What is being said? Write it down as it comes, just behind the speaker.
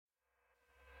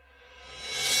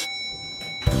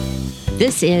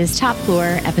This is Top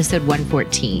Floor, episode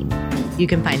 114. You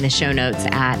can find the show notes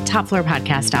at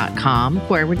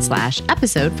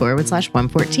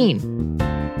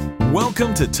topfloorpodcast.com/episode/114.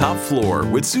 Welcome to Top Floor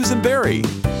with Susan Berry.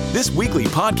 This weekly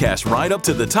podcast ride up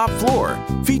to the top floor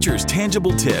features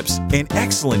tangible tips and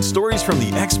excellent stories from the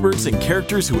experts and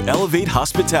characters who elevate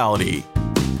hospitality.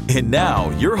 And now,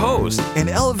 your host and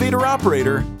elevator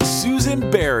operator,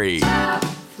 Susan Berry.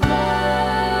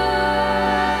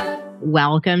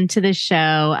 Welcome to the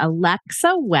show.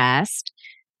 Alexa West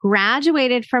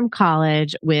graduated from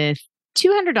college with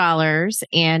 $200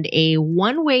 and a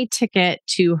one-way ticket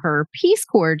to her Peace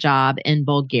Corps job in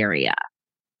Bulgaria.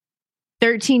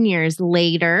 13 years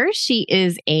later, she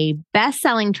is a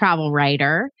best-selling travel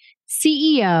writer,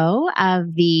 CEO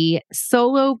of the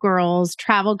Solo Girls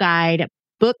Travel Guide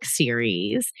book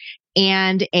series,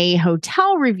 and a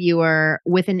hotel reviewer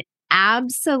with an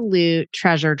absolute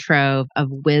treasure trove of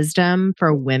wisdom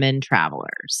for women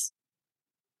travelers.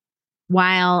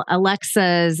 While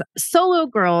Alexa's Solo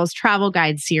Girls Travel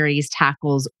Guide series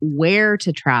tackles where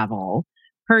to travel,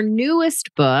 her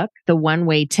newest book, The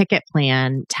One-Way Ticket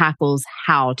Plan, tackles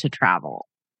how to travel.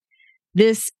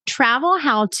 This travel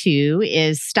how-to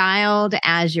is styled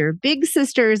as your big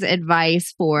sister's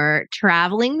advice for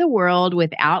traveling the world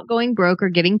without going broke or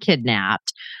getting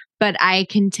kidnapped. But I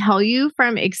can tell you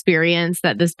from experience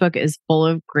that this book is full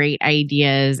of great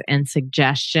ideas and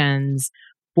suggestions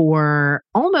for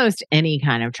almost any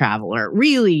kind of traveler,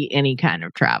 really any kind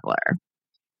of traveler.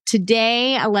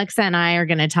 Today, Alexa and I are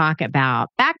going to talk about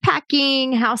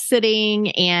backpacking, house sitting,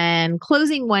 and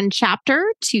closing one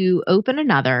chapter to open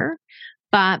another.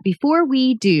 But before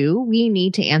we do, we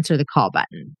need to answer the call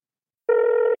button.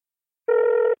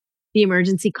 The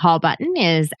emergency call button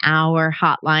is our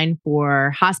hotline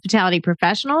for hospitality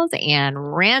professionals and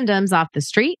randoms off the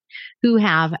street who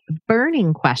have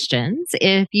burning questions.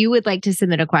 If you would like to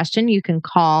submit a question, you can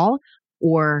call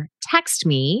or text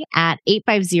me at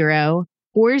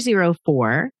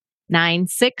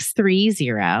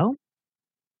 850-404-9630.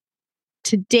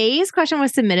 Today's question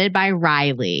was submitted by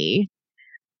Riley.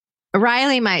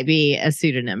 Riley might be a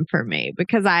pseudonym for me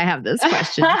because I have this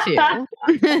question too.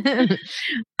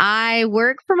 I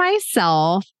work for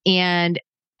myself and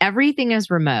everything is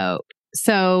remote.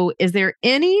 So is there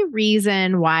any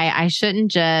reason why I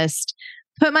shouldn't just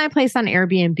put my place on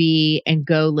Airbnb and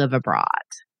go live abroad?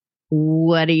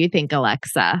 What do you think,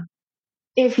 Alexa?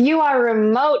 If you are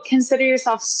remote, consider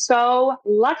yourself so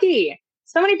lucky.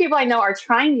 So many people I know are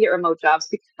trying to get remote jobs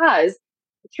because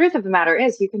the truth of the matter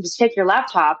is you can just take your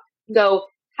laptop, go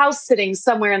house sitting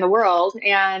somewhere in the world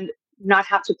and not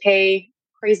have to pay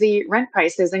crazy rent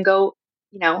prices and go,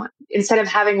 instead of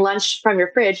having lunch from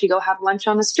your fridge, you go have lunch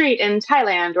on the street in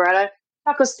Thailand or at a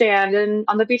taco stand and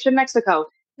on the beach in Mexico.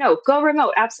 No, go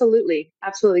remote. Absolutely.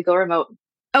 Absolutely go remote.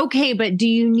 Okay, but do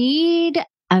you need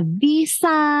a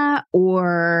visa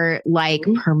or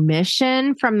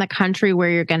permission from the country where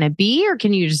you're going to be, or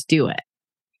can you just do it?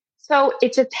 So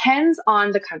it depends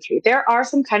on the country. There are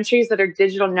some countries that are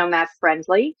digital nomad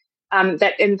friendly, and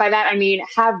by that I mean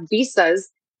have visas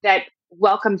that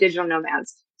welcome digital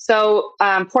nomads. So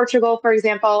Portugal, for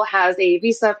example, has a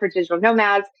visa for digital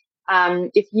nomads.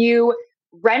 If you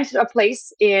rent a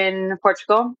place in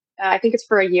Portugal, I think it's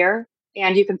for a year,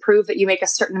 and you can prove that you make a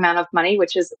certain amount of money,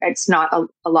 it's not a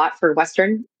lot for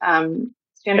Western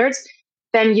standards,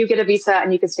 then you get a visa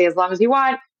and you can stay as long as you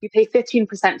want. You pay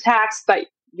 15% tax, but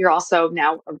you're also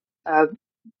now a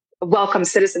welcome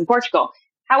citizen in Portugal.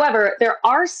 However, there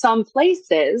are some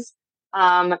places,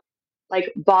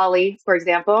 like Bali, for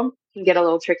example, can get a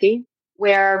little tricky,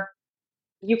 where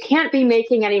you can't be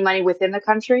making any money within the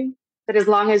country, but as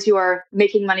long as you are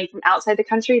making money from outside the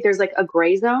country, there's like a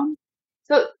gray zone.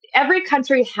 So every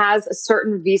country has a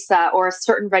certain visa or a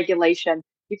certain regulation.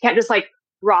 You can't just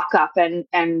rock up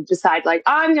and decide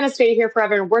I'm going to stay here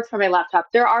forever and work from my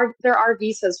laptop. There are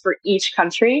visas for each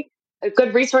country. A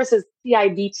good resource is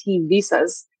CIBT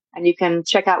visas, and you can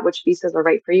check out which visas are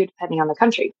right for you depending on the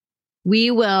country. We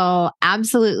will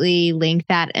absolutely link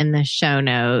that in the show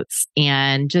notes.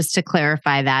 And just to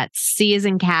clarify that, C as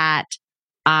in cat,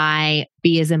 I,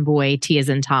 B as in boy, T as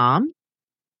in Tom.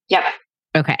 Yep.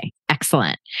 Okay,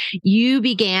 excellent. You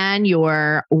began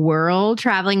your world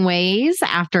traveling ways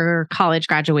after college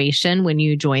graduation when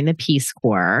you joined the Peace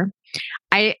Corps.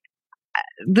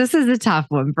 This is a tough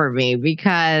one for me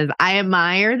because I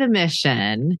admire the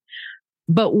mission,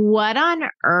 but what on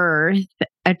earth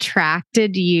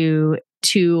attracted you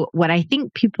to what I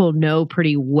think people know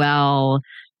pretty well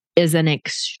is an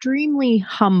extremely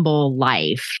humble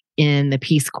life in the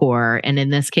Peace Corps. And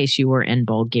in this case, you were in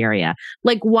Bulgaria.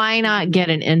 Like, why not get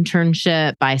an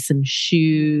internship, buy some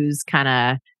shoes, kind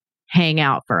of hang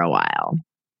out for a while?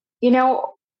 You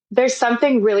know, there's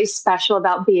something really special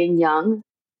about being young,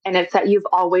 and it's that you've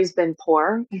always been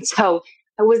poor. And so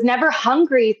I was never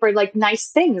hungry for like nice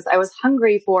things. I was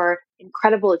hungry for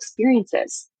incredible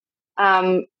experiences.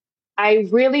 Um, I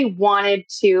really wanted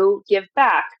to give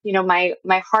back. You know, my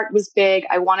heart was big.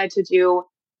 I wanted to do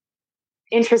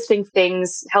interesting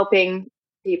things, helping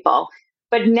people.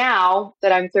 But now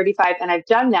that I'm 35 and I've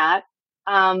done that,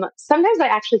 sometimes I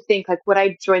actually think like, would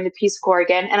I join the Peace Corps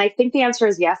again? And I think the answer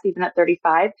is yes, even at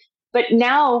 35. But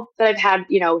now that I've had,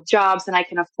 jobs and I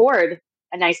can afford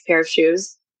a nice pair of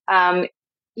shoes,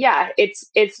 yeah,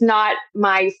 it's not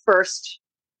my first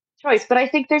choice. But I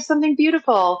think there's something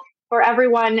beautiful for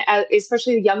everyone,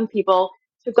 especially the young people,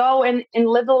 to go and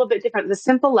live a little bit different. The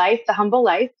simple life, the humble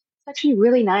life, it's actually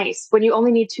really nice. When you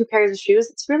only need two pairs of shoes,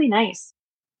 it's really nice.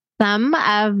 Some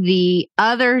of the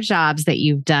other jobs that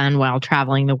you've done while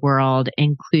traveling the world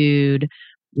include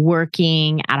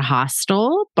working at a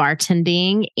hostel,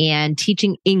 bartending, and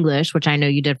teaching English, which I know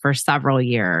you did for several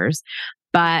years.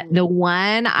 But the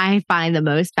one I find the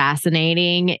most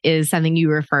fascinating is something you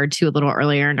referred to a little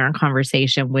earlier in our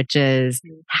conversation, which is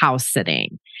house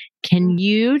sitting. Can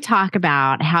you talk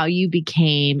about how you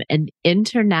became an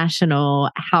international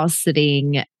house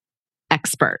sitting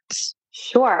expert?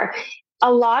 Sure.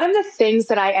 A lot of the things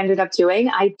that I ended up doing,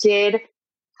 I did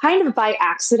kind of by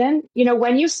accident. You know,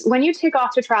 when you take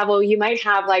off to travel, you might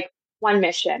have like one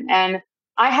mission. And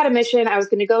I had a mission. I was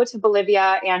going to go to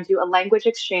Bolivia and do a language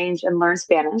exchange and learn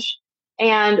Spanish.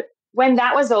 And when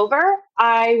that was over,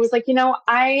 I was like,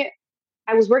 I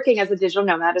was working as a digital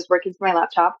nomad, I was working for my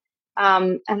laptop.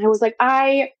 And I was like,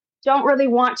 I don't really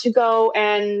want to go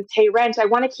and pay rent. I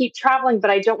want to keep traveling, but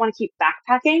I don't want to keep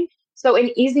backpacking. So an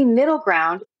easy middle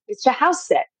ground is to house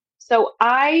sit. So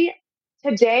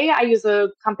today I use a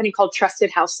company called Trusted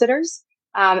House Sitters.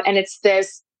 And it's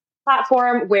this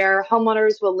platform where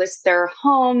homeowners will list their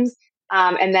homes.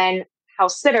 And then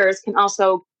house sitters can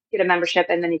also get a membership,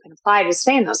 and then you can apply to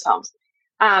stay in those homes.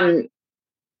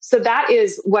 So that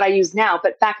is what I use now.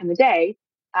 But back in the day,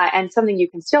 and something you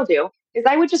can still do, is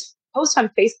I would just post on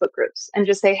Facebook groups and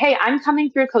just say, hey, I'm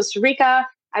coming through Costa Rica.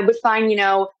 I would find,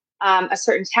 a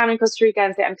certain town in Costa Rica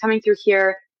and say, I'm coming through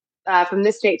here from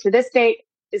this date to this date.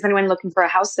 Is anyone looking for a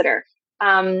house sitter?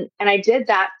 And I did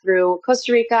that through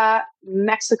Costa Rica,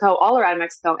 Mexico, all around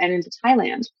Mexico, and into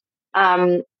Thailand.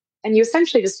 And you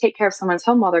essentially just take care of someone's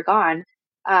home while they're gone.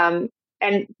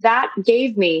 And that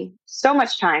gave me so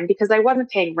much time because I wasn't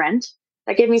paying rent.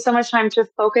 That gave me so much time to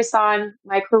focus on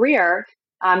my career.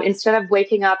 Instead of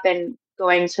waking up and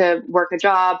going to work a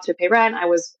job to pay rent, I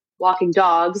was walking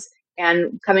dogs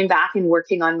and coming back and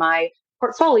working on my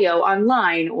portfolio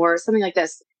online or something like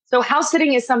this. So house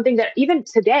sitting is something that even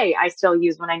today I still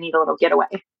use when I need a little getaway.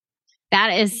 That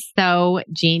is so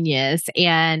genius.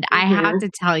 And I have to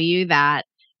tell you that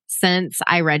since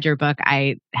I read your book,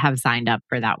 I have signed up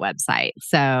for that website.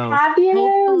 So have you?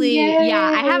 Hopefully, Yay.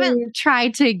 yeah, I haven't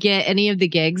tried to get any of the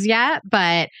gigs yet,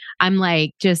 but I'm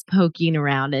like just poking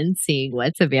around and seeing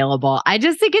what's available. I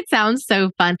just think it sounds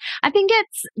so fun. I think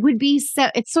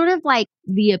it's sort of like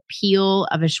the appeal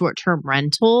of a short-term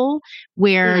rental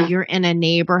where you're in a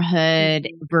neighborhood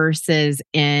versus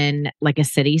in like a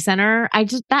city center.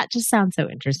 That just sounds so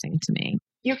interesting to me.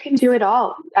 You can do it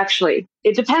all, actually.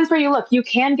 It depends where you look. You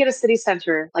can get a city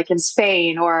center like in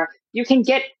Spain, or you can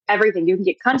get everything. You can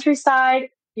get countryside,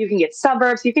 you can get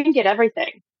suburbs, you can get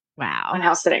everything. Wow. On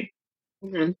house sitting.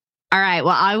 All right.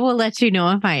 Well, I will let you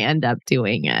know if I end up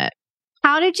doing it.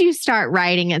 How did you start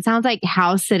writing? It sounds like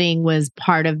house sitting was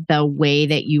part of the way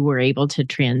that you were able to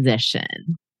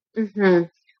transition.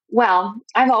 Well,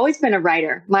 I've always been a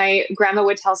writer. My grandma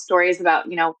would tell stories about,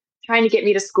 trying to get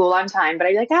me to school on time, but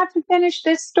I'd be like, I have to finish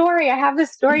this story. I have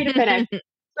this story to finish. So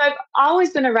I've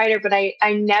always been a writer, but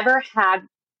I never had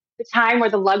the time or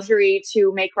the luxury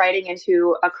to make writing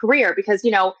into a career because,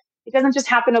 it doesn't just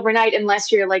happen overnight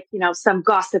unless you're like, some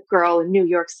gossip girl in New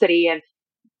York City and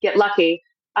get lucky.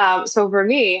 So for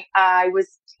me, I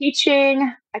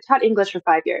taught English for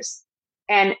 5 years.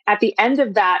 And at the end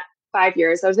of that 5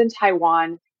 years, I was in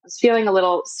Taiwan. I was feeling a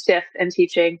little stiff in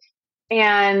teaching.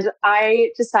 And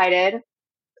I decided,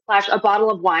 a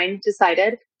bottle of wine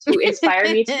decided to inspire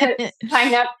me to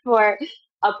sign up for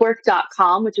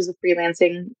Upwork.com, which is a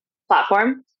freelancing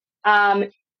platform.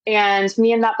 And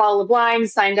me and that bottle of wine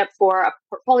signed up for a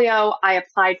portfolio. I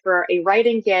applied for a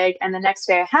writing gig, and the next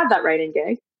day I had that writing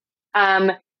gig.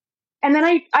 And then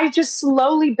I just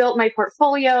slowly built my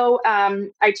portfolio.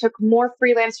 I took more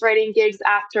freelance writing gigs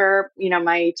after,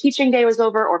 my teaching day was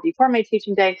over or before my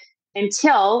teaching day,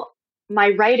 until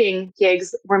my writing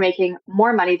gigs were making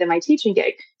more money than my teaching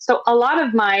gig. So a lot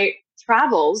of my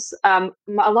travels, a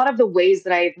lot of the ways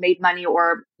that I've made money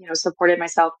or, supported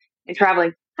myself in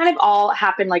traveling kind of all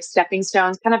happened like stepping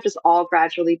stones, kind of just all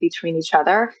gradually between each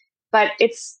other. But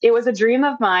it was a dream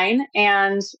of mine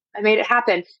and I made it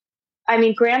happen. I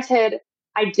mean, granted,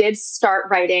 I did start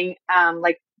writing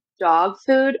like dog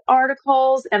food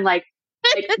articles and like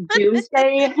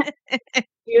doomsday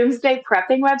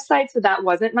prepping websites. So that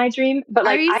wasn't my dream. But Are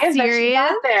like you I eventually got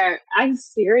serious? there. I'm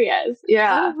serious.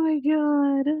 Yeah. Oh my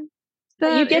God.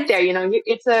 But you That get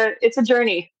is there, it's a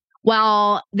journey.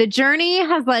 Well, the journey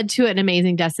has led to an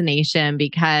amazing destination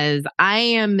because I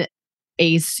am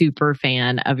a super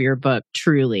fan of your book,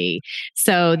 truly.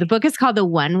 So the book is called The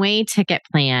One-Way Ticket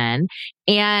Plan.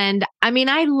 And I mean,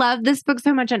 I love this book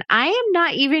so much. And I am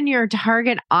not even your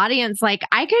target audience. Like,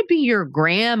 I could be your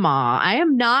grandma. I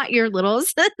am not your little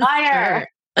sister. Liar.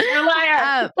 You're a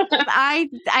liar.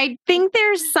 I think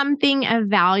there's something of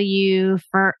value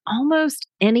for almost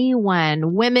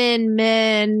anyone, women,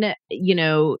 men,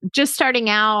 just starting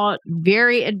out,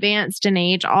 very advanced in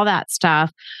age, all that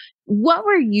stuff. What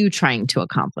were you trying to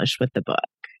accomplish with the book?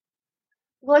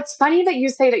 Well, it's funny that you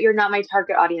say that you're not my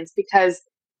target audience because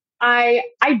I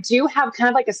do have kind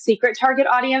of like a secret target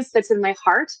audience that's in my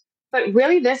heart, but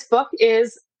really this book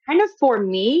is kind of for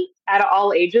me at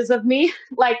all ages of me.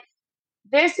 Like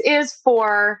this is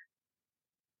for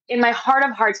in my heart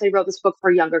of hearts I wrote this book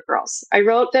for younger girls. I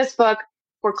wrote this book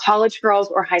for college girls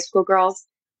or high school girls.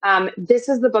 This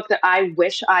is the book that I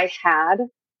wish I had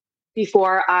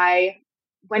before I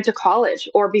went to college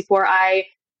or before I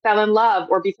fell in love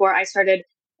or before I started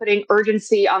putting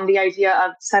urgency on the idea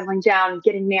of settling down,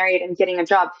 getting married, and getting a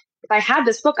job. If I had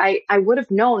this book, I would have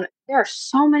known there are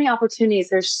so many opportunities.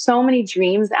 There's so many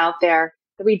dreams out there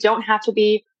that we don't have to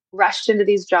be rushed into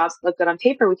these jobs that look good on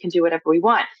paper. We can do whatever we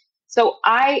want. So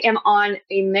I am on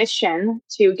a mission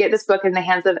to get this book in the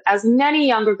hands of as many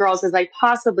younger girls as I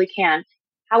possibly can.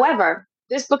 However,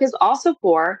 this book is also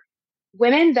for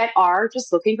women that are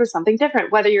just looking for something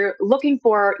different, whether you're looking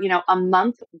for, a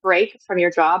month break from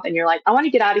your job and you're like, I want to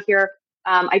get out of here.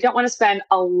 I don't want to spend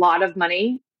a lot of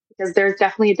money because there's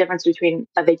definitely a difference between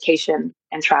a vacation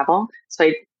and travel. So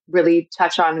I really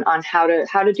touch on how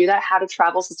to do that, how to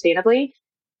travel sustainably.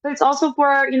 But it's also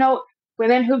for,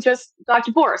 women who just got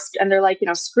divorced and they're like,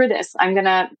 screw this.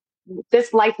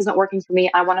 This life isn't working for me.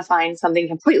 I want to find something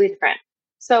completely different.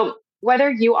 So whether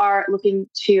you are looking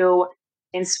to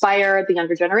inspire the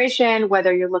younger generation,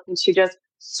 whether you're looking to just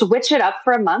switch it up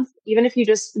for a month, even if you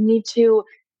just need to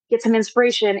get some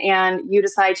inspiration and you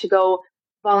decide to go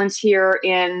volunteer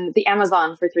in the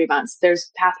Amazon for 3 months,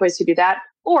 there's pathways to do that.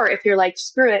 Or if you're like,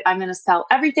 screw it, I'm going to sell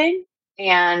everything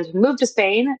and move to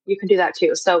Spain, you can do that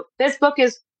too. So this book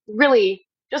is really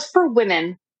just for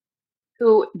women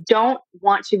who don't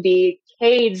want to be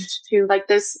caged to like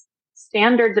this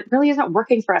standard that really isn't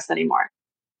working for us anymore.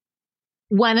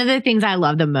 One of the things I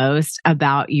love the most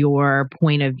about your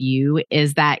point of view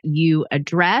is that you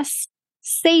address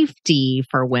safety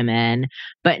for women,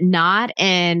 but not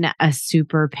in a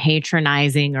super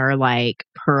patronizing or like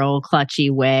pearl clutchy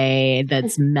way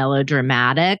that's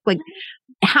melodramatic. Like,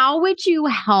 how would you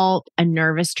help a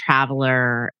nervous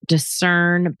traveler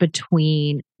discern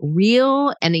between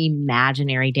real and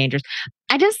imaginary dangers?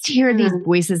 I just hear these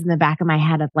voices in the back of my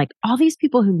head of like all these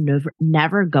people who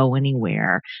never go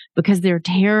anywhere because they're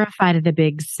terrified of the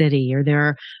big city or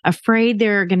they're afraid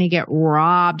they're going to get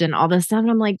robbed and all this stuff. And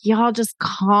I'm like, y'all just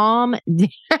calm down.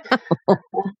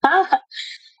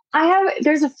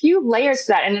 There's a few layers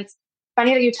to that. And it's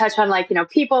funny that you touch on like,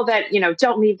 people that,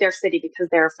 don't leave their city because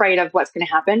they're afraid of what's going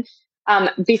to happen.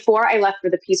 Before I left for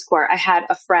the Peace Corps, I had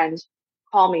a friend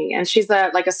call me and she's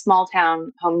a small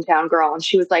town, hometown girl. And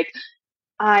she was like,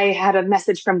 I had a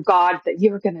message from God that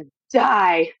you were going to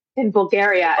die in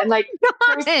Bulgaria. And like,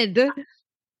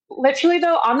 literally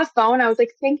though, on the phone, I was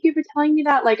like, thank you for telling me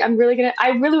that. Like, I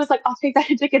really was like, I'll take that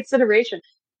into consideration.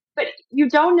 But you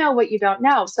don't know what you don't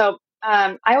know. So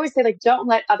I always say, like, don't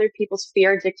let other people's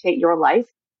fear dictate your life.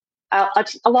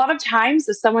 A lot of times,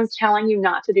 if someone's telling you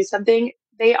not to do something,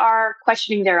 they are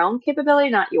questioning their own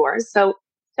capability, not yours. So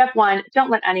step one,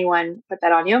 don't let anyone put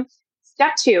that on you.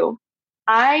 Step two,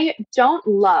 I don't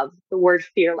love the word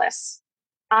fearless.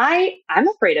 I'm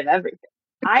afraid of everything.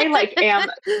 I am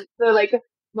the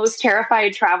most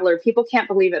terrified traveler. People can't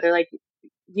believe it. They're like,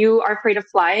 you are afraid of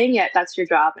flying, yet that's your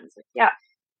job. And it's like,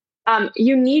 yeah.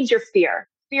 You need your fear.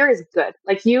 fear is good.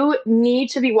 Like you need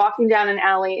to be walking down an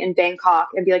alley in Bangkok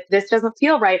and be like, this doesn't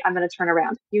feel right. I'm going to turn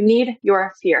around. You need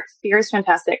your fear. Fear is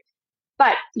fantastic,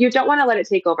 but you don't want to let it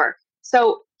take over.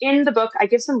 So in the book, I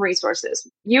give some resources.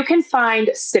 You can find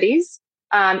cities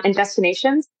and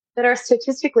destinations that are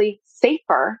statistically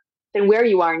safer than where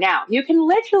you are now. You can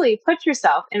literally put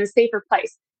yourself in a safer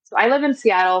place. So I live in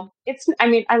Seattle.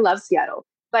 I love Seattle,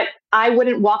 but I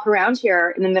wouldn't walk around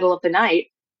here in the middle of the night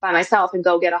by myself and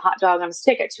go get a hot dog on a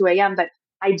stick at 2 a.m. But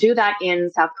I do that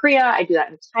in South Korea. I do that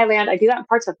in Thailand. I do that in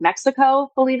parts of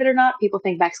Mexico, believe it or not. People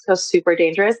think Mexico's super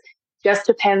dangerous. Just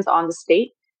depends on the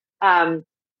state.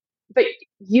 But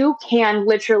you can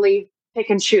literally pick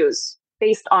and choose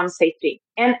based on safety.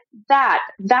 And that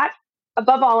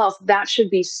above all else, that should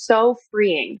be so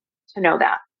freeing to know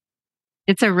that.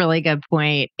 It's a really good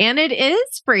point. And it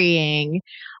is freeing.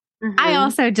 Mm-hmm. I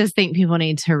also just think people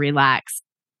need to relax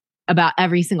about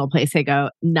every single place they go,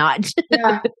 not just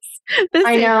the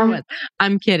I know. One.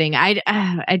 I'm kidding.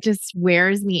 It just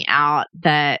wears me out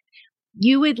that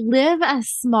you would live a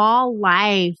small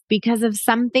life because of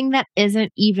something that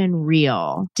isn't even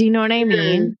real. Do you know what I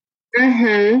mean?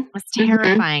 Mm-hmm. It's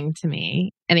terrifying to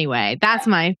me. Anyway, that's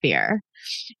my fear.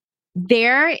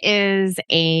 There is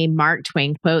a Mark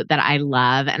Twain quote that I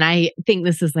love, and I think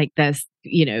this is like this,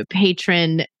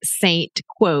 patron saint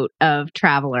quote of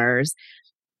travelers.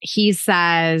 He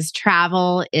says,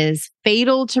 travel is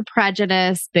fatal to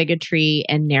prejudice, bigotry,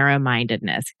 and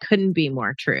narrow-mindedness. Couldn't be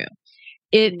more true.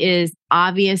 It is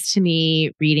obvious to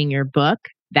me reading your book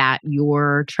that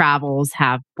your travels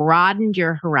have broadened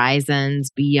your horizons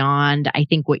beyond, I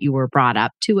think, what you were brought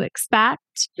up to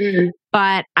expect. Mm-hmm.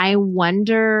 But I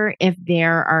wonder if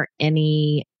there are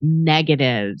any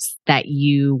negatives that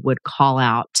you would call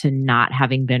out to not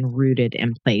having been rooted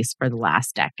in place for the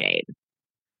last decade.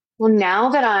 Well, now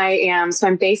that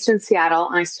I'm based in Seattle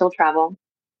and I still travel.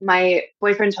 My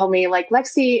boyfriend told me, like,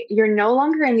 Lexi, you're no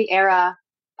longer in the era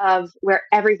of where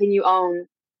everything you own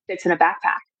fits in a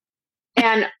backpack.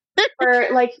 And for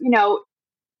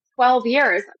 12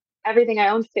 years, everything I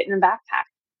owned fit in a backpack.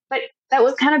 But that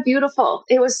was kind of beautiful.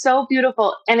 It was so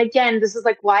beautiful. And again, this is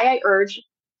like why I urge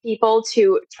people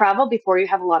to travel before you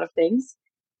have a lot of things,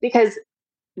 because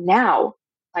now,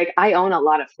 I own a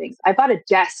lot of things. I bought a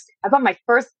desk. I bought my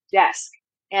first desk.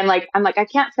 And I'm like, I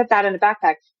can't fit that in a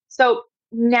backpack. So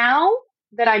now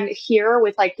that I'm here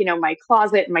with my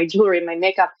closet, my jewelry, my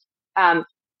makeup,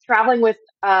 traveling with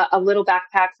a little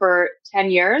backpack for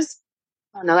 10 years.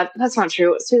 Oh no, that's not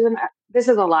true. Susan, this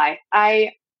is a lie.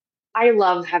 I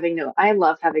love having not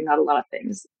a lot of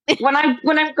things. When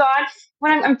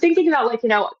I'm thinking about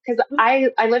because I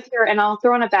live here and I'll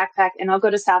throw on a backpack and I'll go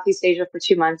to Southeast Asia for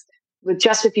 2 months with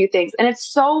just a few things. And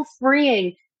it's so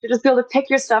freeing to just be able to pick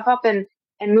your stuff up and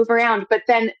move around. But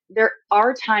then there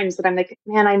are times that I'm like,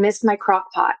 man, I miss my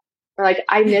crock pot, or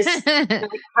I miss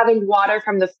having water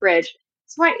from the fridge.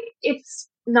 So it's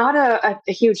not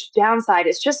a huge downside.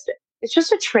 It's just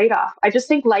a trade-off. I just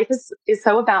think life is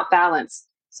so about balance.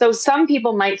 So some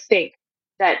people might think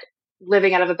that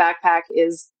living out of a backpack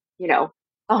is, oh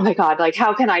my God,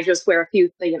 how can I just wear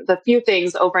the few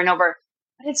things over and over?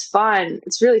 But it's fun.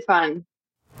 It's really fun.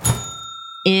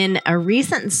 In a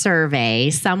recent survey,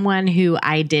 someone who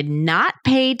I did not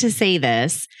pay to say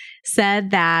this said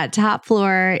that Top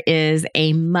Floor is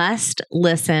a must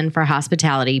listen for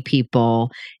hospitality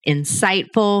people.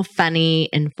 Insightful, funny,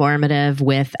 informative,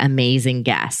 with amazing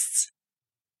guests.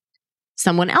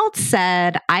 Someone else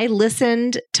said, I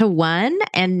listened to one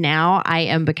and now I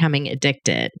am becoming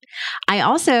addicted. I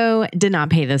also did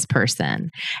not pay this person.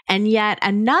 And yet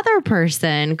another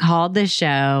person called the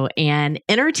show an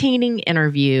entertaining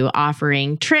interview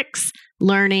offering tricks,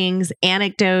 learnings,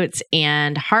 anecdotes,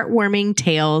 and heartwarming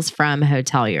tales from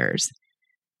hoteliers.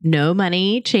 No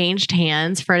money changed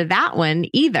hands for that one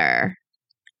either.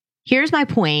 Here's my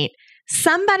point.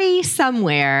 Somebody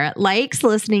somewhere likes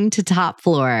listening to Top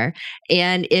Floor.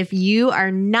 And if you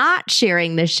are not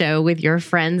sharing the show with your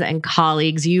friends and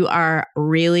colleagues, you are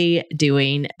really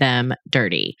doing them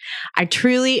dirty. I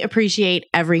truly appreciate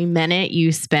every minute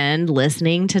you spend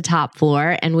listening to Top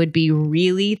Floor and would be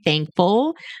really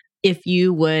thankful if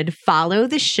you would follow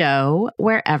the show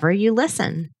wherever you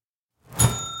listen.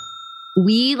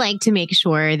 We like to make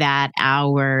sure that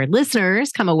our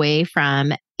listeners come away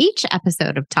from each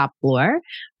episode of Top Floor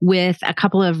with a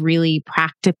couple of really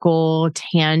practical,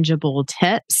 tangible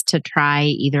tips to try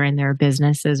either in their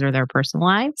businesses or their personal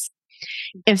lives.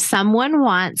 If someone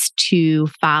wants to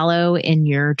follow in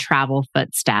your travel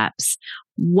footsteps,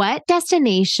 what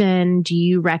destination do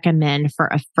you recommend for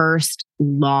a first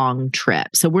long trip?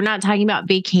 So we're not talking about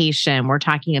vacation. We're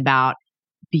talking about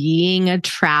being a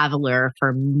traveler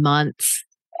for months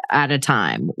at a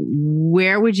time,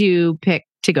 where would you pick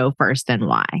to go first and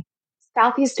why?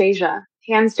 Southeast Asia,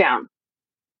 hands down.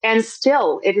 And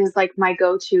still, it is like my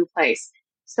go-to place.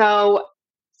 So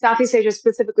Southeast Asia,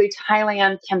 specifically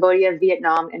Thailand, Cambodia,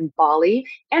 Vietnam, and Bali,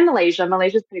 and Malaysia.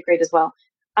 Malaysia is pretty great as well.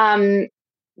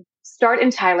 Start in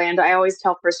Thailand. I always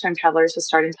tell first-time travelers to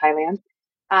start in Thailand.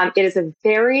 It is a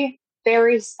very,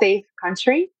 very safe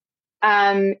country.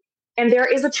 And there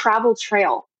is a travel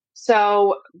trail.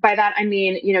 So by that, I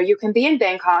mean, you can be in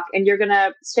Bangkok and you're going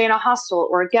to stay in a hostel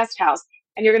or a guest house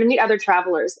and you're going to meet other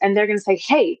travelers and they're going to say,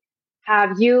 hey,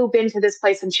 have you been to this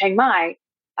place in Chiang Mai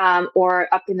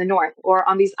or up in the north or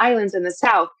on these islands in the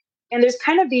south? And there's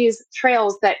kind of these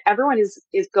trails that everyone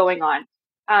is going on.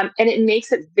 And it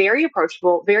makes it very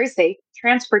approachable, very safe.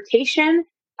 Transportation,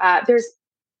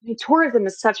 tourism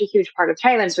is such a huge part of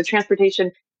Thailand. So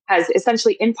transportation has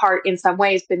essentially, in part, in some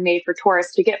ways, been made for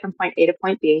tourists to get from point A to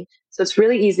point B. So it's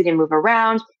really easy to move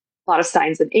around, a lot of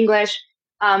signs in English.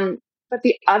 But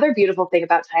the other beautiful thing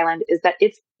about Thailand is that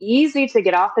it's easy to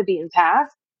get off the beaten path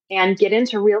and get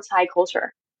into real Thai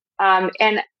culture.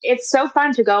 And it's so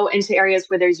fun to go into areas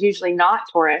where there's usually not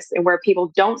tourists and where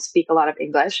people don't speak a lot of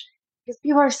English because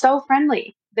people are so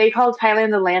friendly. They call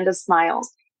Thailand the land of smiles.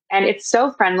 And it's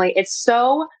so friendly. It's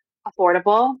so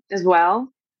affordable as well.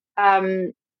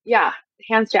 Yeah,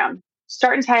 hands down.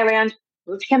 Start in Thailand,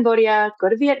 move to Cambodia, go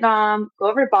to Vietnam, go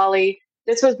over to Bali.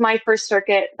 This was my first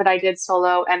circuit that I did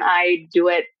solo, and I do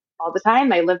it all the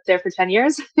time. I lived there for 10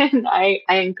 years, and I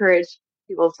encourage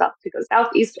people to go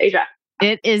Southeast Asia.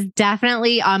 It is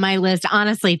definitely on my list,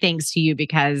 honestly, thanks to you,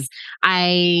 because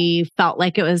I felt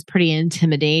like it was pretty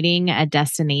intimidating a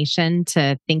destination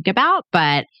to think about.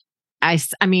 But I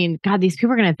mean, God, these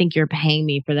people are going to think you're paying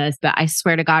me for this. But I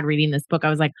swear to God, reading this book, I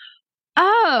was like,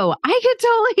 oh, I could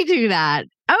totally do that.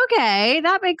 Okay,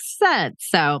 that makes sense.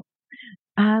 So,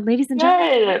 ladies and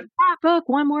gentlemen, read that book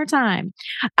one more time.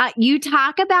 You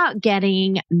talk about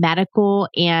getting medical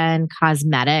and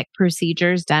cosmetic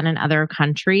procedures done in other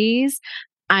countries.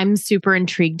 I'm super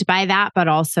intrigued by that, but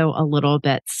also a little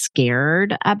bit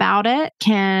scared about it.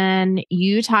 Can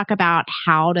you talk about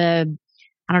how to,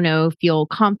 I don't know, feel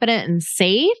confident and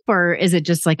safe, or is it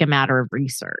just like a matter of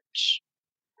research?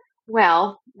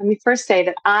 Well, let me first say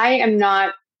that I am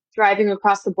not driving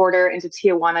across the border into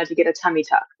Tijuana to get a tummy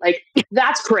tuck. Like,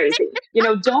 that's crazy.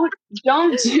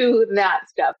 Don't do that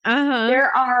stuff.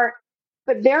 There are,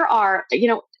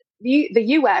 the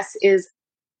US is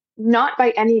not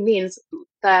by any means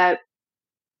the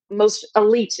most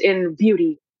elite in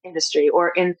beauty industry or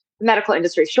in the medical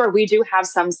industry. Sure, we do have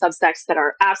some subsects that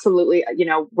are absolutely,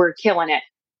 we're killing it.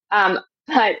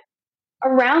 But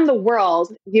around the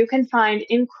world, you can find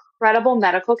incredible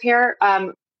medical care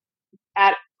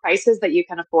at prices that you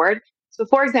can afford. So,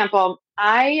 for example,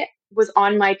 I was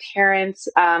on my parents'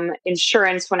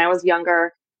 insurance when I was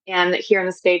younger and here in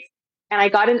the States, and I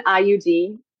got an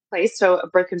IUD placed, so a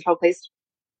birth control placed,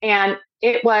 and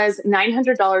it was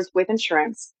 $900 with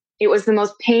insurance. It was the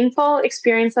most painful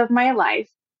experience of my life.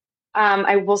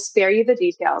 I will spare you the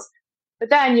details.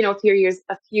 But then, a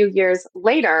few years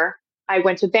later, I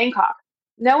went to Bangkok,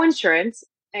 no insurance.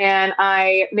 And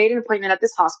I made an appointment at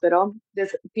this hospital,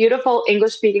 this beautiful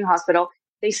English-speaking hospital.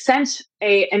 They sent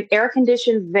an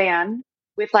air-conditioned van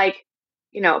with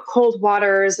cold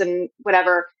waters and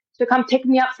whatever to come pick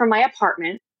me up from my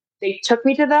apartment. They took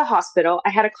me to the hospital. I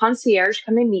had a concierge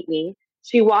come and meet me.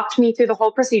 She walked me through the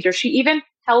whole procedure. She even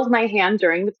held my hand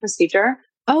during the procedure.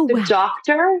 Oh, the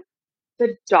wow.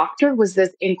 The doctor was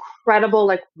this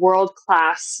incredible,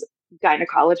 world-class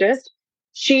gynecologist.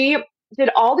 She did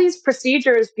all these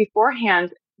procedures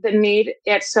beforehand that made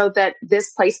it so that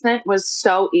this placement was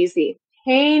so easy,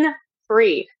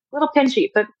 pain-free, a little pinchy,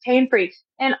 but pain-free.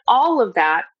 And all of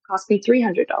that cost me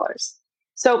 $300.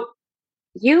 So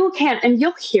you can, and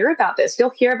you'll hear about this. You'll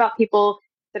hear about people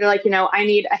that are like, I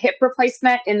need a hip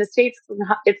replacement in the States.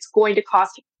 It's going to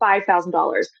cost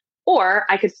 $5,000. Or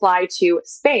I could fly to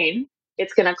Spain.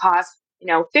 It's going to cost,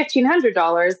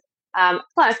 $1,500.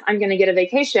 Plus, I'm going to get a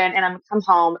vacation and I'm going to come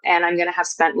home and I'm going to have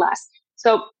spent less.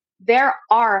 So there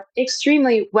are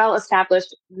extremely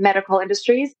well-established medical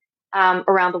industries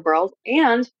around the world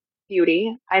and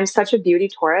beauty. I'm such a beauty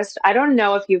tourist. I don't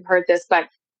know if you've heard this, but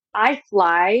I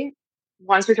fly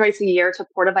once or twice a year to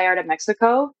Puerto Vallarta,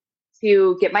 Mexico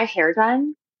to get my hair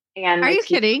done and my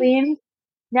teeth cleaned.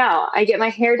 No, I get my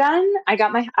hair done. I've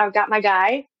got my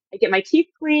guy. I get my teeth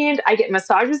cleaned. I get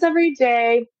massages every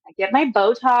day. I get my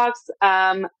Botox.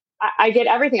 I get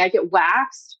everything. I get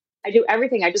waxed. I do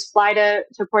everything. I just fly to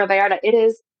Puerto Vallarta.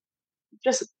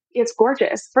 It's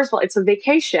gorgeous. First of all, it's a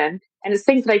vacation and it's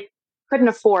things that I couldn't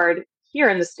afford here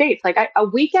in the States. Like a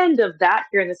weekend of that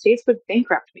here in the States would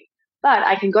bankrupt me. But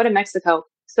I can go to Mexico,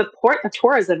 support the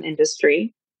tourism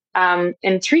industry,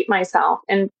 and treat myself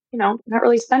and, not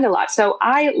really spend a lot. So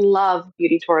I love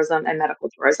beauty tourism and medical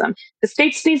tourism. The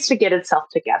States needs to get itself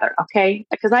together, okay?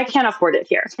 Because I can't afford it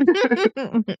here.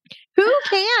 Who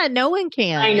can? No one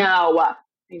can. I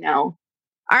know.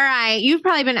 All right. You've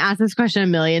probably been asked this question a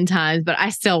million times, but I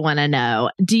still want to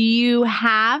know. Do you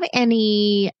have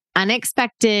any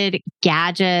unexpected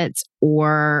gadgets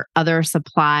or other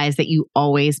supplies that you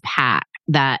always pack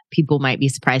that people might be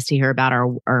surprised to hear about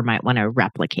or might want to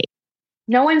replicate?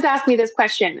 No one's asked me this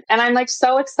question. And I'm like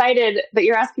so excited that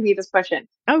you're asking me this question.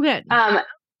 Oh, good.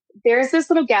 There's this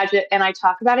little gadget, and I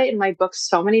talk about it in my book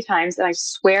so many times, and I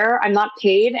swear I'm not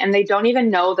paid, and they don't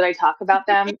even know that I talk about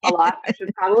them a lot. I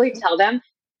should probably tell them.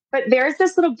 But there's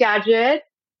this little gadget.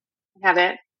 I have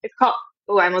it. It's called,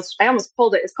 I almost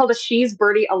pulled it. It's called a She's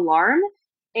Birdie alarm.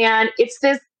 And it's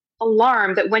this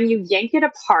alarm that when you yank it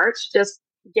apart, just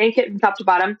yank it from top to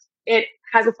bottom, it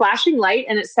has a flashing light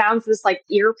and it sounds this like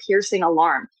ear piercing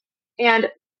alarm. And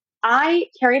I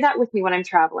carry that with me when I'm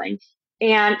traveling.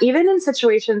 And even in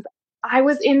situations, I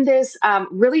was in this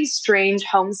really strange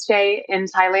homestay in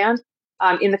Thailand,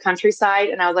 in the countryside.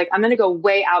 And I was like, I'm going to go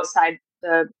way outside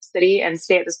the city and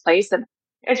stay at this place. And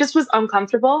it just was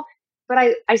uncomfortable. But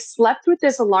I slept with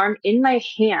this alarm in my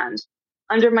hand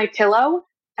under my pillow.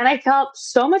 And I felt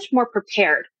so much more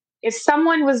prepared. If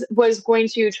someone was going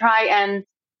to try and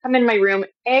come in my room,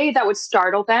 A, that would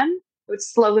startle them, it would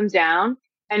slow them down.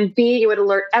 And B, it would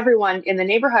alert everyone in the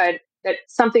neighborhood that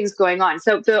something's going on.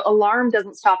 So the alarm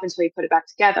doesn't stop until you put it back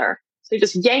together. So you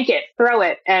just yank it, throw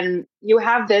it, and you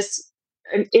have this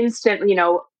an instant,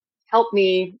 help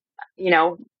me,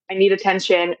 I need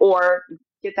attention or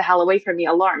get the hell away from me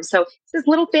alarm. So it's this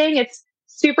little thing. It's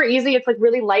super easy. It's like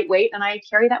really lightweight. And I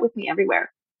carry that with me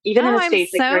everywhere. Even in the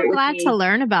States. I'm so glad to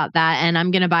learn about that. And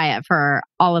I'm going to buy it for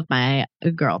all of my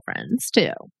girlfriends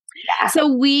too. Yeah. So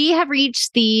we have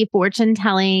reached the fortune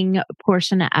telling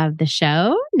portion of the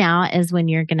show. Now is when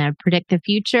you're going to predict the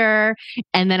future.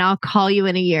 And then I'll call you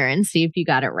in a year and see if you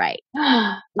got it right.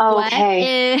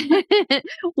 Okay.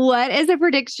 What is a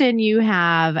prediction you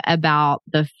have about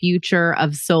the future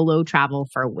of solo travel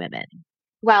for women?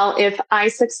 Well, if I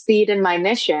succeed in my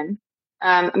mission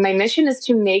is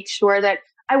to make sure that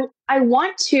I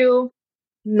want to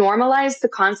normalize the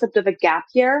concept of a gap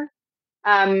year.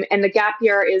 And the gap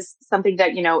year is something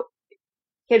that,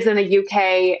 kids in the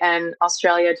UK and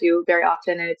Australia do very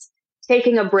often. And it's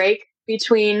taking a break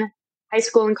between high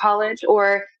school and college,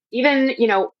 or even,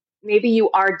 maybe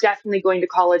you are definitely going to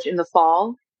college in the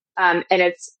fall. And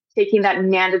it's taking that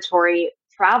mandatory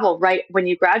travel right when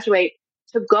you graduate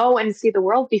to go and see the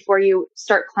world before you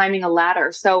start climbing a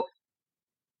ladder. So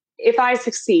if I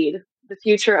succeed, the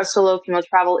future of solo female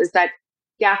travel is that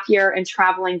gap year and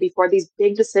traveling before these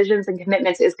big decisions and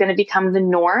commitments is going to become the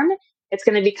norm. It's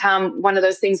going to become one of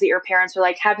those things that your parents are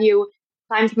like, have you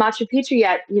climbed Machu Picchu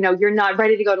yet? You're not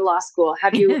ready to go to law school.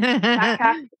 Have you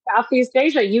backpacked Southeast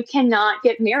Asia? You cannot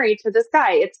get married to this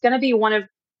guy. It's going to be one of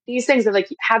these things of like,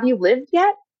 have you lived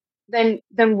yet? Then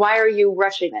why are you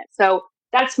rushing it? So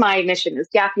that's my mission, is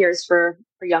gap years for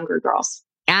younger girls.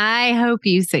 I hope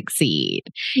you succeed.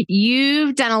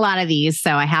 You've done a lot of these,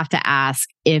 so I have to ask,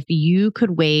 if you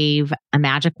could wave a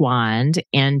magic wand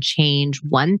and change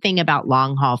one thing about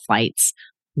long haul flights,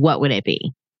 what would it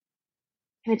be?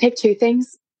 Can I pick two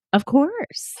things? Of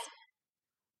course.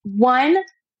 One,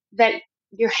 that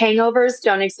your hangovers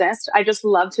don't exist. I just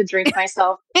love to drink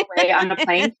myself away on a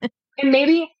plane. And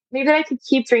maybe that I could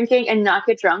keep drinking and not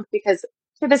get drunk, because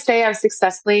to this day I've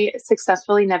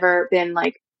successfully never been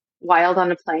like wild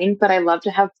on a plane, but I love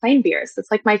to have plane beers. It's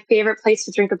like my favorite place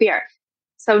to drink a beer.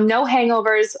 So no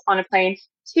hangovers on a plane.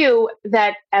 Two,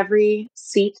 that every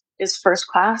seat is first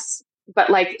class, but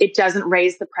like it doesn't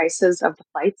raise the prices of the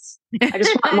flights. I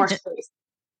just want more space.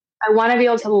 I want to be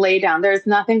able to lay down. There's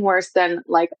nothing worse than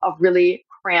like a really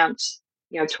cramped,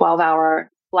 12-hour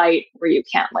flight where you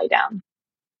can't lay down.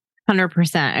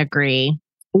 100% agree.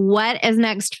 What is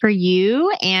next for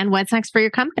you, and what's next for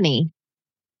your company?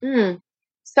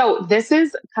 So this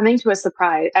is coming to as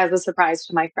a surprise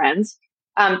to my friends,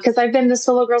 because I've been the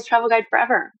Solo Girls Travel Guide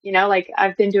forever.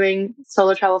 I've been doing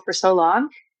solo travel for so long.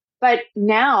 But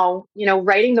now,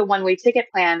 writing the one-way ticket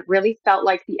plan really felt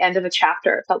like the end of a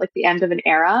chapter. It felt like the end of an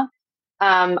era.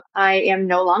 I am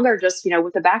no longer just,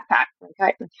 with a backpack.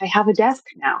 Like I have a desk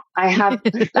now. I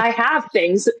have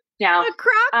things now. A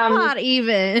crock pot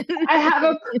even. I have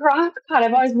a crock pot.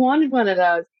 I've always wanted one of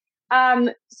those.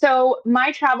 So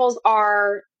my travels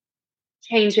are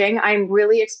changing. I'm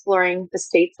really exploring the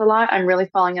States a lot. I'm really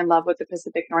falling in love with the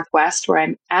Pacific Northwest where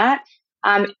I'm at.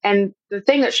 And the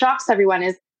thing that shocks everyone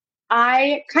is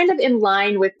I kind of in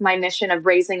line with my mission of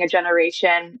raising a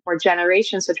generation or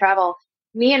generations to travel.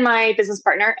 Me and my business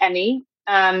partner, Emmy,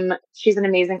 she's an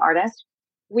amazing artist.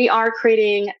 We are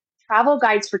creating travel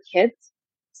guides for kids.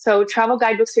 So travel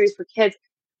guidebook series for kids,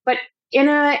 but in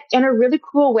a really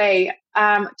cool way.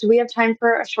 Do we have time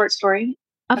for a short story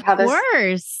of how course.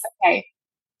 This? Okay.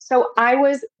 So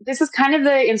this is kind of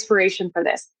the inspiration for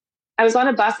this. I was on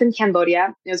a bus in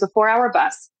Cambodia. It was a 4-hour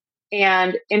bus.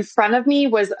 And in front of me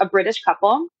was a British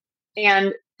couple.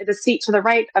 And the seat to the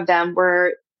right of them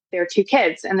were their 2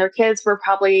 kids. And their kids were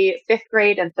probably 5th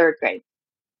grade and 3rd grade.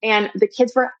 And the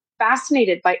kids were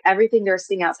fascinated by everything they were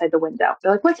seeing outside the window.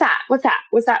 They're like, what's that? What's that?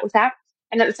 What's that? What's that?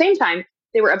 And at the same time,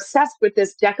 they were obsessed with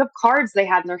this deck of cards they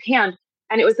had in their hand.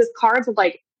 And it was this cards of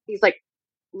like these like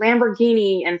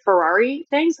Lamborghini and Ferrari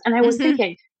things. And I was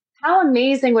thinking, how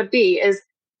amazing would it be is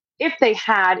if they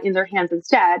had in their hands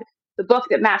instead the book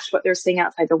that matched what they're seeing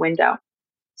outside the window.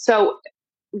 So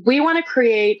we want to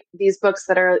create these books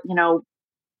that are,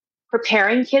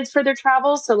 preparing kids for their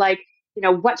travels. So like,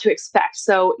 what to expect.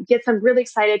 So it gets them really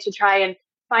excited to try and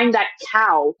find that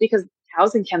cow, because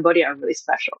cows in Cambodia are really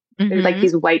special. They're like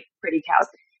these white, pretty cows.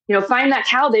 Find that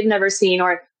cow they've never seen,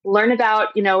 or learn about,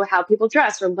 how people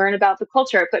dress, or learn about the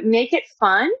culture, but make it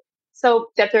fun so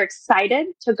that they're excited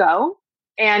to go.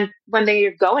 And when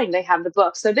they're going, they have the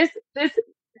book. So this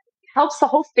helps the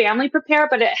whole family prepare,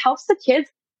 but it helps the kids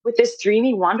with this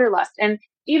dreamy wanderlust. And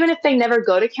even if they never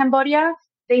go to Cambodia,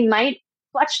 they might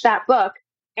clutch that book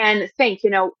and think,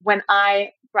 when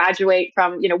I graduate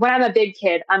from, when I'm a big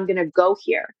kid, I'm going to go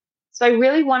here. So I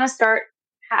really want to start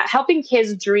helping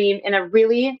kids dream in a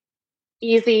really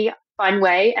easy, fun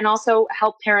way, and also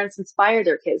help parents inspire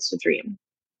their kids to dream.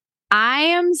 I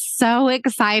am so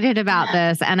excited about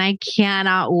this, and I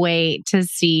cannot wait to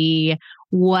see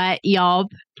what y'all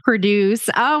produce.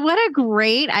 Oh, what a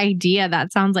great idea.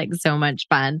 That sounds like so much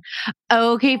fun.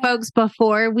 Okay, folks,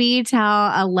 before we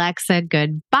tell Alexa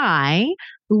goodbye,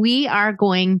 we are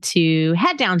going to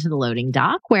head down to the loading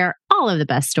dock where all of the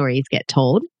best stories get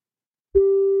told.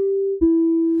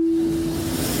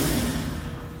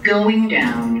 Going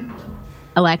down.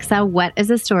 Alexa, what is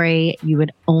a story you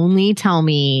would only tell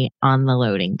me on the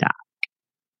loading dock?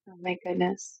 Oh my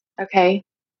goodness. Okay.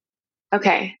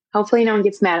 Hopefully no one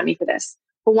gets mad at me for this.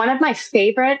 But one of my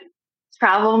favorite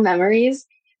travel memories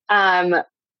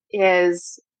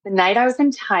is the night I was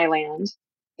in Thailand,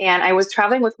 and I was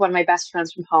traveling with one of my best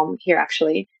friends from home here,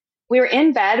 actually. We were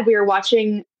in bed. We were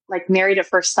watching like Married at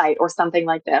First Sight or something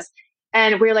like this.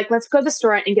 And we were like, let's go to the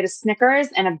store and get a Snickers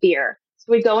and a beer.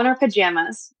 So we go in our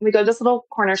pajamas. We go to this little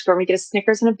corner store. And we get a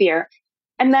Snickers and a beer.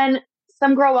 And then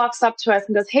some girl walks up to us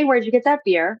and goes, hey, where'd you get that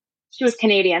beer? She was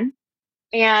Canadian.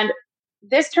 And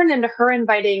this turned into her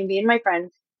inviting me and my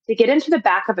friend to get into the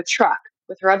back of a truck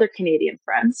with her other Canadian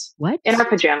friends. What? In our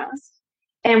pajamas.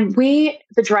 And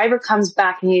the driver comes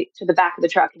back to the back of the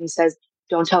truck and he says,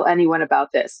 don't tell anyone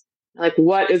about this. I'm like,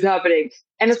 what is happening?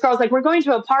 And this girl's like, we're going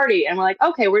to a party. And we're like,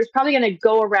 okay, we're just probably going to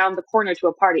go around the corner to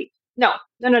a party. No.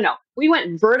 We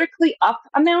went vertically up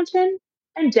a mountain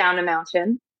and down a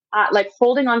mountain, like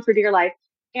holding on for dear life.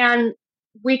 And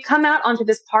we come out onto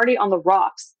this party on the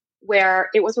rocks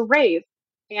where it was a rave.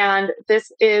 And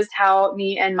this is how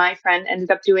me and my friend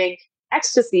ended up doing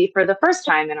ecstasy for the first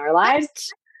time in our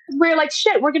lives. We're like,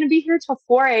 shit, we're going to be here till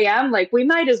 4 a.m. Like, we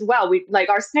might as well. We like,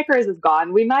 our Snickers is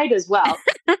gone. We might as well.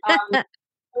 That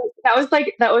was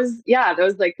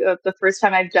the first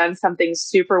time I've done something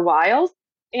super wild.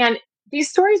 And these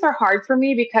stories are hard for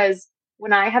me because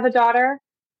when I have a daughter,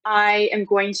 I am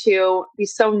going to be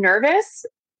so nervous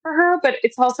for her, but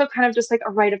it's also kind of just like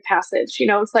a rite of passage.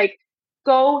 It's like,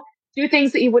 go do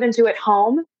things that you wouldn't do at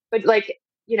home, but like,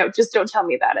 just don't tell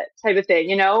me about it type of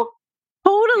thing,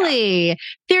 Totally. Yeah.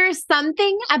 There's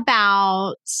something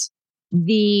about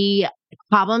the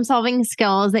problem-solving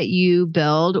skills that you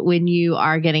build when you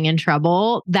are getting in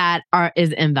trouble that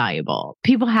is invaluable.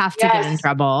 People have to get in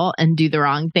trouble and do the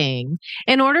wrong thing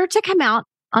in order to come out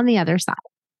on the other side.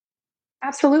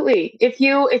 Absolutely. If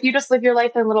you just live your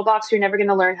life in a little box, you're never going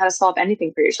to learn how to solve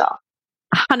anything for yourself.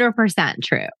 100%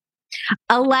 true.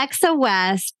 Alexa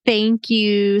West, thank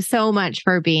you so much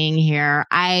for being here.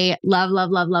 I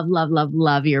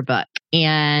love your book.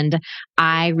 And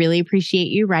I really appreciate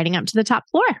you riding up to the top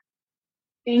floor.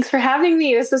 Thanks for having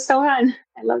me. This was so fun.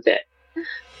 I loved it.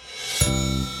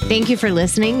 Thank you for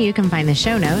listening. You can find the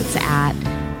show notes at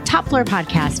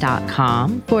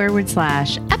topfloorpodcast.com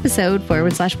 /episode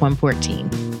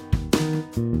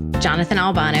 /114. Jonathan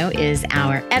Albano is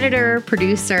our editor,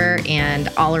 producer, and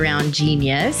all-around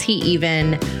genius. He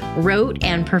even wrote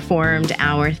and performed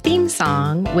our theme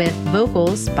song with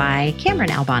vocals by Cameron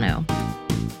Albano.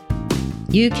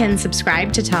 You can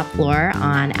subscribe to Top Floor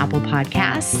on Apple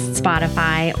Podcasts,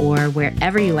 Spotify, or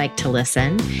wherever you like to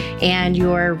listen. And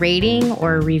your rating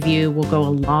or review will go a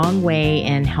long way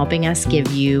in helping us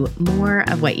give you more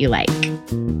of what you like.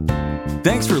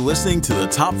 Thanks for listening to the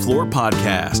Top Floor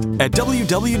Podcast at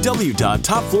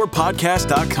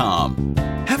www.topfloorpodcast.com.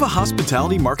 Have a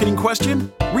hospitality marketing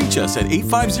question? Reach us at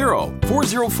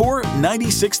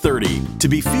 850-404-9630 to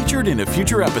be featured in a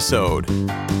future episode.